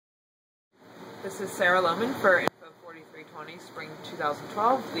This is Sarah Lohman for Info 4320 Spring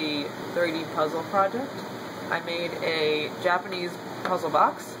 2012, the 3D puzzle project. I made a Japanese puzzle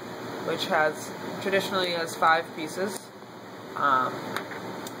box, which traditionally has 5 pieces,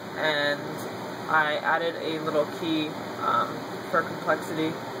 and I added a little key for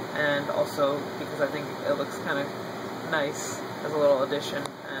complexity, and also because I think it looks kind of nice as a little addition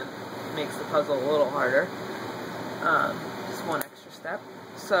and makes the puzzle a little harder. Just one extra step.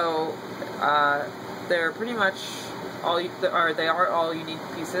 So they're pretty much they are all unique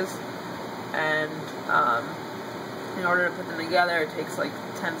pieces, and in order to put them together, it takes like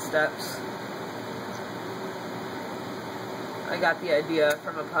 10 steps. I got the idea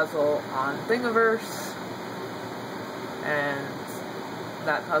from a puzzle on Thingiverse, and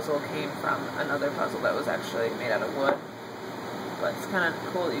that puzzle came from another puzzle that was actually made out of wood. But it's kind of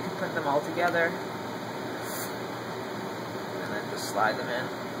cool that you can put them all together and then just slide them in.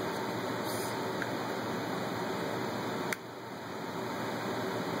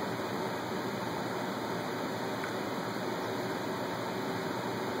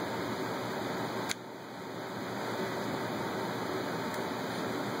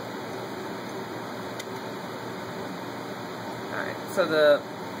 Alright, so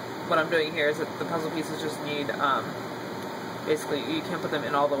what I'm doing here is that the puzzle pieces just need, basically, you can't put them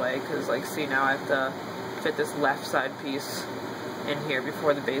in all the way, because, like, see, now I have to fit this left side piece in here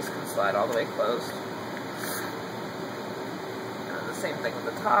before the base can slide all the way closed. And then the same thing with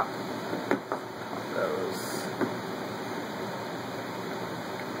the top. Top goes.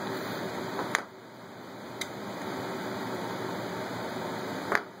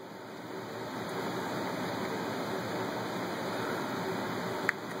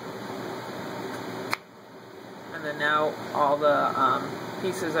 And then now all the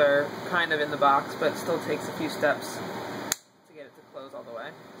pieces are kind of in the box, but it still takes a few steps to get it to close all the way.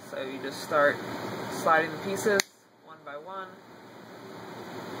 So you just start sliding the pieces one by one.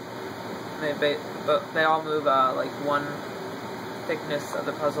 And they all move like one thickness of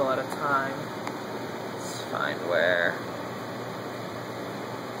the puzzle at a time. Let's find where.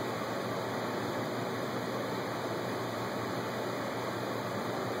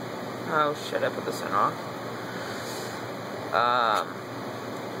 Oh shit, I put this in wrong.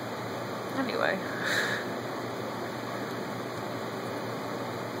 Anyway.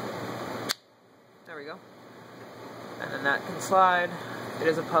 There we go. And then that can slide. It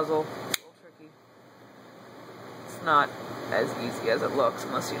is a puzzle. It's a little tricky. It's not as easy as it looks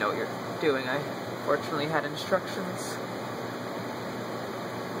unless you know what you're doing. I fortunately had instructions.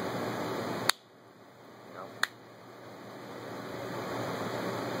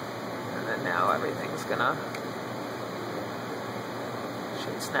 And then now everything's gonna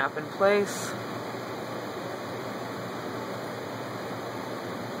should snap in place.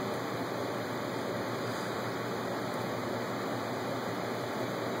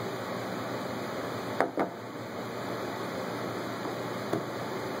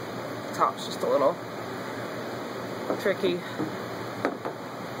 Top's just a little tricky.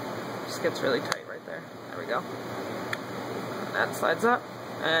 Just gets really tight right there. There we go. And that slides up,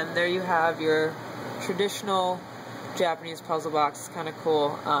 and there you have your traditional Japanese puzzle box. Is kind of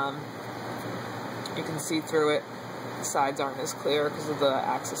cool. You can see through it. The sides aren't as clear because of the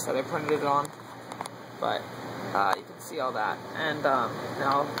axis that I printed it on, but you can see all that. And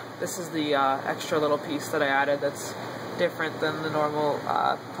now this is the extra little piece that I added that's different than the normal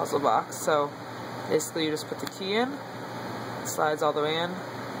puzzle box. So basically you just put the key in, it slides all the way in,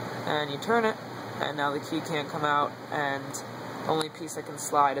 and you turn it, and now the key can't come out, and the only piece that can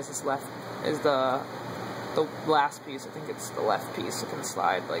slide is the last piece. I think it's the left piece that can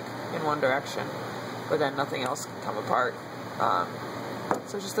slide like in one direction, but then nothing else can come apart.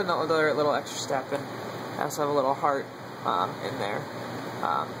 So just another little extra step, and I also have a little heart in there,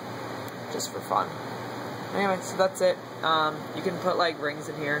 just for fun. Anyway, so that's it. You can put like rings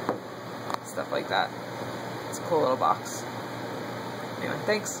in here, stuff like that. It's a cool little box. Anyway,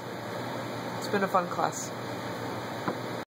 thanks. It's been a fun class.